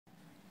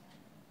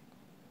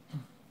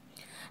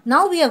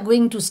Now we are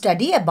going to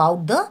study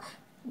about the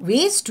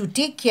ways to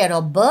take care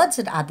of birds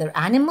and other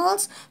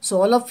animals.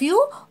 So all of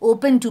you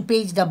open to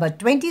page number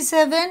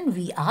 27.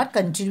 We are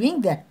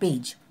continuing that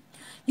page.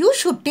 You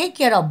should take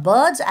care of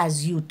birds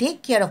as you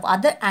take care of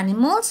other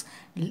animals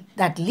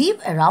that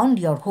live around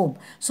your home.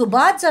 So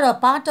birds are a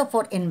part of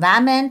our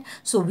environment,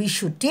 so we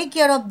should take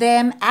care of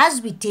them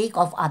as we take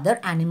of other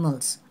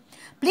animals.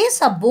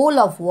 Place a bowl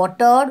of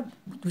water,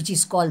 which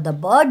is called the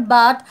bird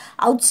bath,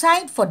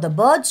 outside for the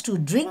birds to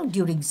drink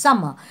during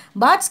summer.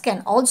 Birds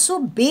can also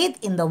bathe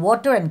in the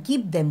water and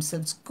keep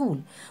themselves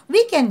cool.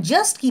 We can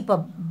just keep a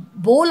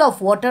bowl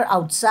of water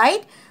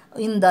outside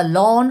in the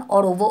lawn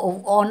or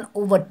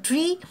over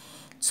tree,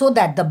 so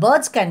that the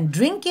birds can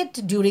drink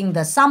it during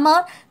the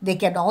summer. They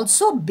can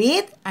also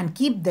bathe and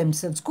keep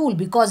themselves cool,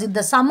 because in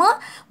the summer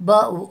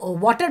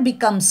water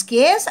becomes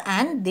scarce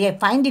and they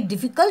find it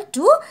difficult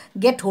to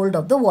get hold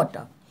of the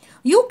water.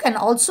 You can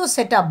also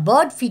set up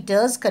bird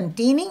feeders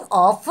containing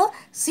of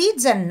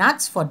seeds and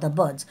nuts for the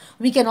birds.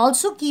 We can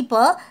also keep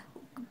a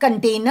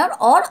container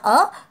or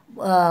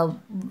a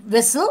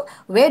vessel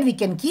where we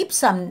can keep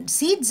some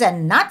seeds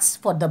and nuts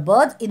for the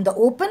birds in the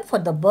open for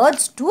the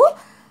birds to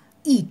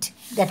eat.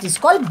 That is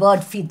called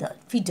bird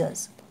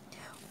feeders.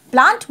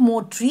 Plant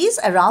more trees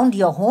around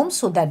your home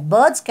so that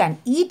birds can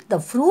eat the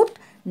fruit,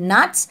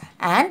 nuts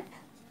and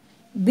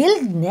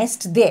build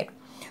nest there.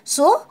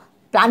 So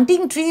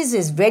planting trees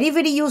is very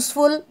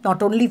useful,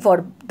 not only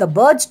for the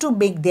birds to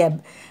make their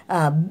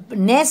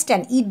nest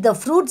and eat the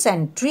fruits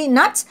and tree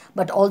nuts,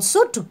 but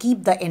also to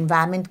keep the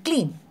environment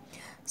clean.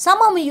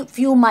 Some of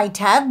you might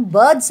have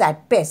birds as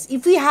pests.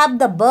 If we have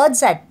the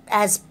birds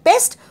as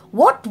pests,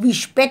 what we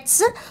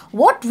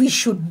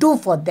should do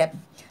for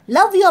them?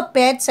 Love your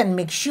pets and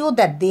make sure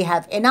that they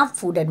have enough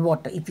food and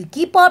water. If we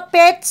keep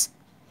pets,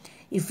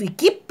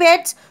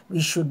 we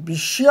should be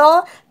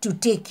sure to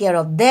take care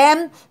of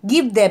them,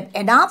 give them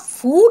enough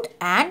food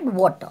and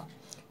water.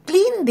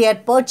 Clean their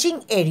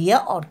perching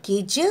area or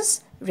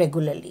cages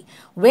regularly.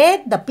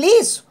 The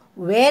place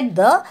where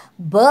the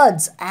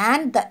birds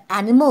and the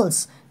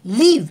animals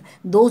live,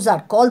 those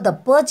are called the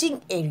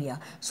perching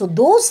area. So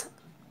those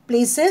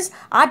places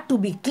are to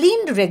be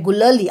cleaned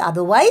regularly,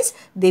 otherwise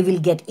they will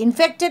get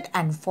infected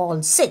and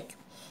fall sick.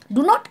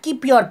 Do not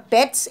keep your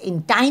pets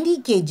in tiny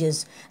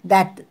cages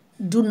that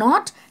do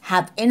not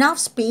have enough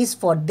space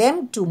for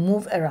them to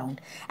move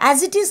around.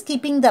 As it is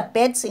keeping the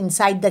pets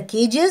inside the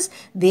cages,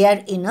 they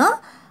are in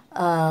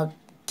a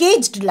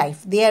caged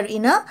life. They are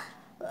in a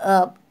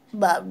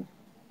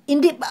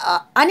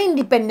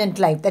unindependent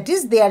life. That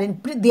is, they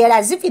are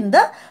as if in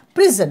the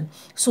prison.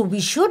 So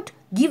we should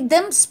give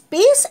them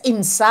space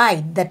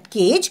inside that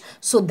cage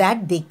so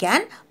that they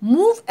can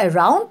move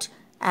around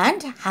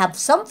and have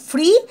some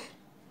free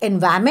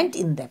environment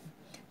in them.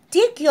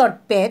 Take your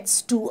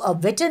pets to a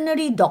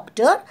veterinary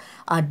doctor,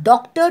 a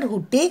doctor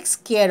who takes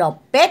care of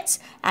pets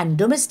and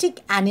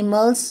domestic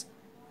animals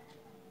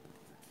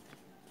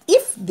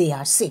if they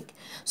are sick.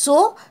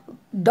 So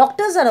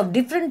doctors are of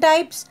different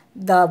types.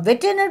 The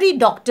veterinary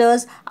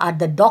doctors are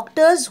the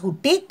doctors who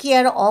take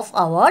care of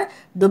our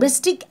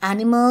domestic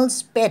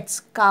animals,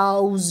 pets,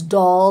 cows,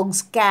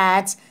 dogs,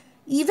 cats,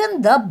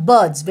 even the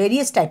birds,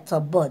 various types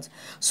of birds.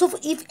 So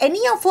if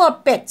any of our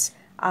pets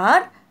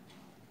are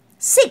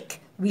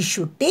sick, we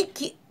should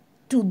take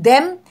to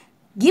them,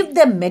 give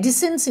them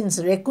medicines in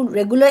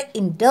regular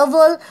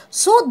interval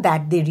so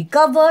that they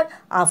recover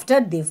after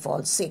they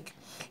fall sick.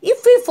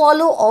 If we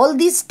follow all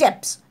these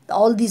steps,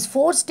 all these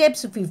 4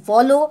 steps, if we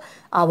follow,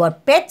 our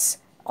pets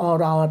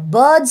or our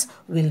birds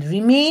will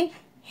remain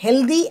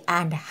healthy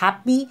and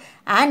happy,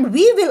 and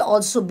we will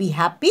also be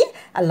happy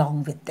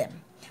along with them.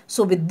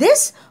 So with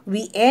this,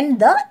 we end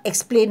the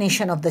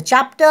explanation of the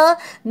chapter.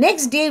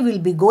 Next day, we'll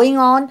be going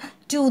on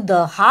to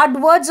the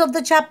hard words of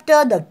the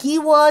chapter, the key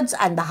words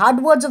and the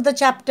hard words of the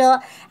chapter.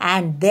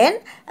 And then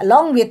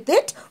along with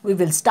it, we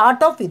will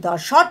start off with our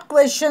short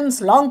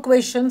questions, long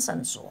questions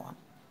and so on.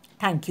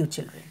 Thank you,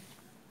 children.